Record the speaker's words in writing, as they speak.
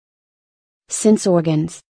Sense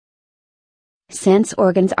organs. Sense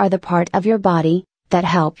organs are the part of your body that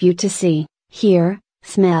help you to see, hear,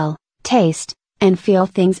 smell, taste, and feel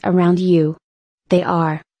things around you. They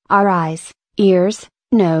are our eyes, ears,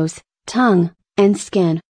 nose, tongue, and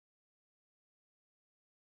skin.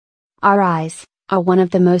 Our eyes are one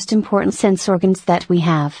of the most important sense organs that we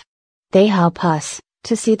have. They help us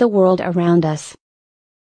to see the world around us.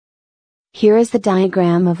 Here is the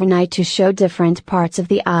diagram of an eye to show different parts of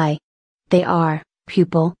the eye. They are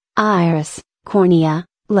pupil, iris, cornea,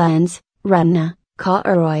 lens, retina,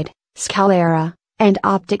 choroid, sclera, and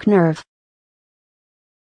optic nerve.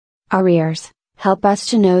 Our ears help us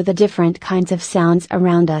to know the different kinds of sounds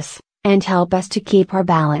around us, and help us to keep our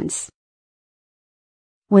balance.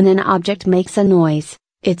 When an object makes a noise,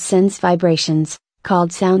 it sends vibrations,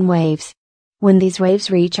 called sound waves. When these waves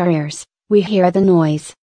reach our ears, we hear the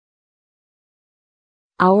noise.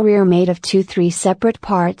 Our ear made of three separate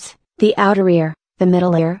parts, the outer ear, the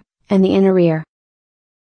middle ear, and the inner ear.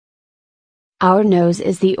 Our nose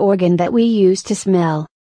is the organ that we use to smell.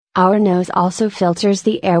 Our nose also filters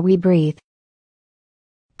the air we breathe.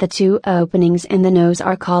 The two openings in the nose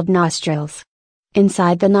are called nostrils.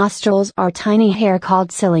 Inside the nostrils are tiny hair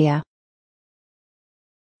called cilia.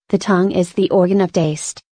 The tongue is the organ of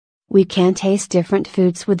taste. We can taste different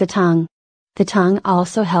foods with the tongue. The tongue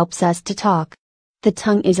also helps us to talk. The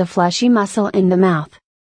tongue is a fleshy muscle in the mouth.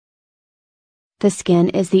 The skin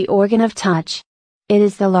is the organ of touch. It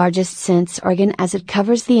is the largest sense organ as it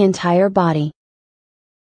covers the entire body.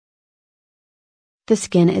 The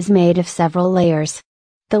skin is made of several layers.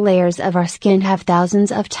 The layers of our skin have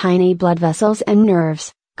thousands of tiny blood vessels and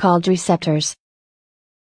nerves, called receptors.